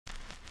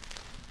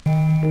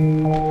Okay.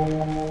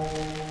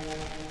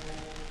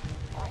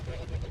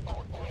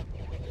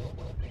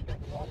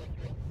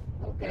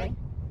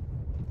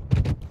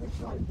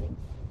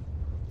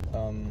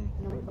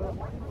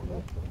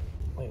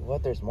 Wait,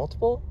 what? There's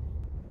multiple?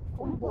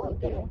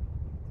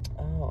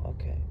 Oh,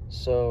 okay.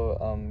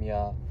 So,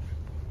 yeah.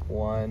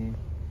 One,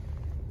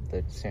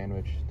 the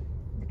sandwich,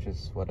 which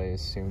is what I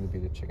assume to be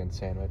the chicken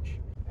sandwich.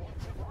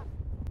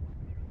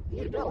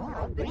 You don't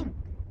have drink.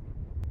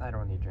 I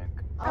don't need drink.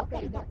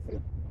 Okay, that's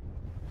it.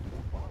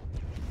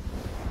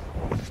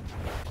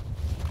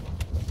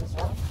 This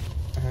one?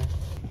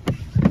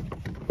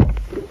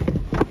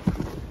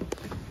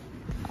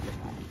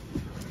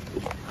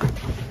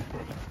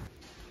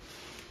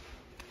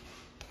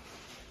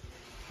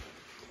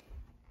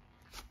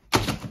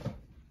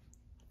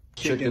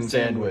 Chicken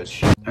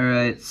sandwich.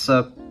 Alright,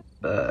 sup,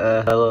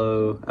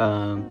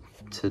 hello,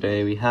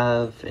 today we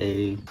have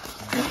a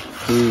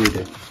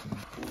food.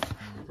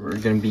 We're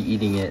gonna be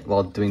eating it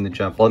while doing the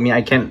jump. Well, I mean,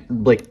 I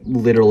can't, like,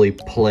 literally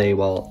play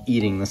while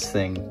eating this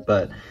thing,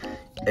 but,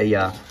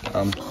 yeah,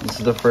 this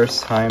is the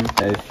first time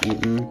I've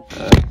eaten,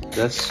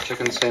 this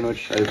chicken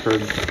sandwich. I've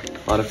heard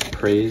a lot of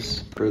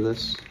praise for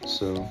this,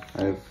 so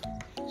I have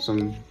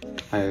some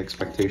high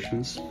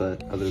expectations,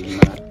 but other than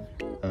that,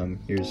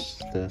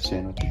 here's the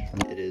sandwich.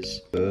 It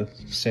is the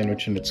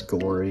sandwich and it's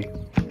gory.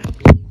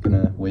 I'm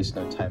gonna waste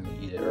no time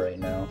and eat it right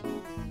now.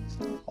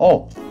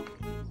 Oh!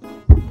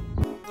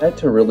 I had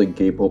to really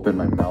gape open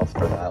my mouth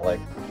for that, like,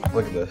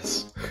 look at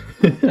this.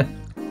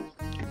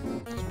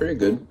 It's pretty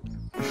good.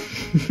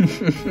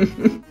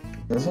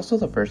 This is also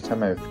the first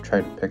time I've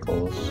tried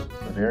pickles.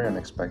 A very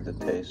unexpected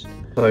taste.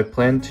 So I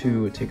plan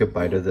to take a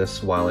bite of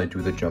this while I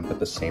do the jump at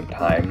the same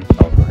time.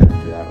 I'll go ahead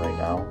and do that right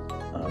now.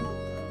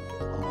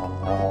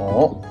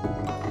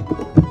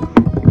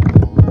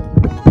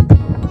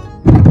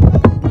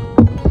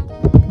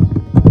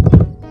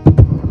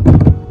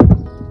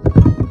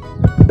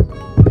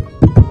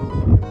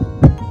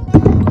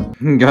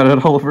 Got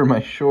it all over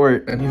my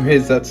short.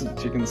 Anyways, that's a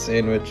chicken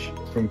sandwich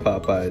from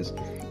Popeyes.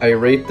 I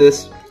rate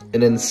this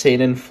an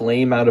insane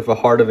flame out of a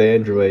heart of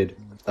Android.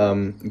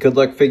 Good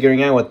luck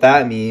figuring out what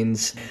that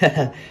means.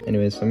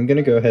 Anyways, I'm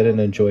gonna go ahead and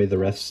enjoy the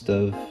rest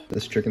of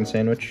this chicken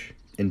sandwich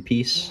in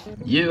peace.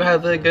 You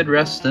have a good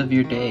rest of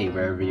your day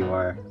wherever you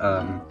are.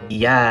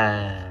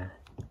 Yeah.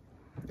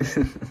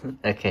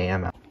 Okay,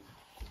 I'm out.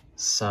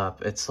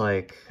 Sup, it's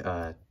like,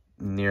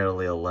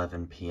 nearly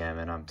 11 p.m.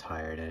 and I'm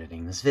tired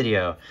editing this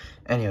video.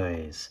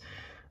 Anyways,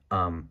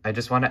 I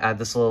just want to add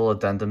this little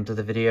addendum to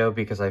the video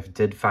because I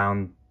did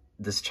found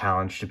this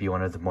challenge to be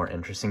one of the more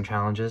interesting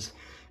challenges,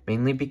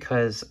 mainly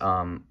because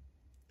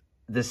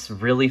this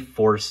really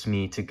forced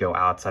me to go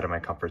outside of my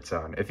comfort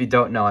zone. If you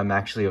don't know, I'm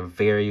actually a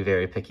very,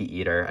 very picky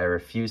eater. I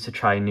refuse to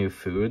try new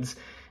foods,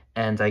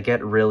 and I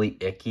get really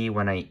icky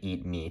when I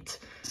eat meat.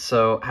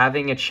 So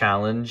having a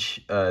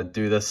challenge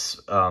do this,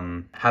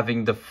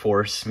 having to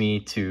force me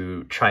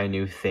to try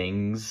new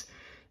things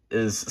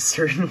is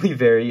certainly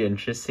very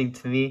interesting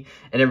to me,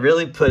 and it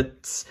really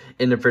puts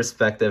into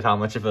perspective how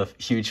much of a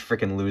huge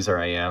freaking loser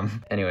I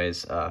am.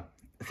 Anyways,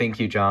 thank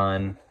you,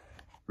 John.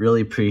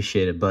 Really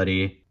appreciate it,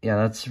 buddy. Yeah,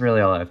 that's really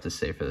all I have to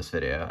say for this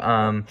video.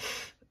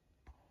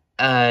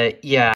 Yeah.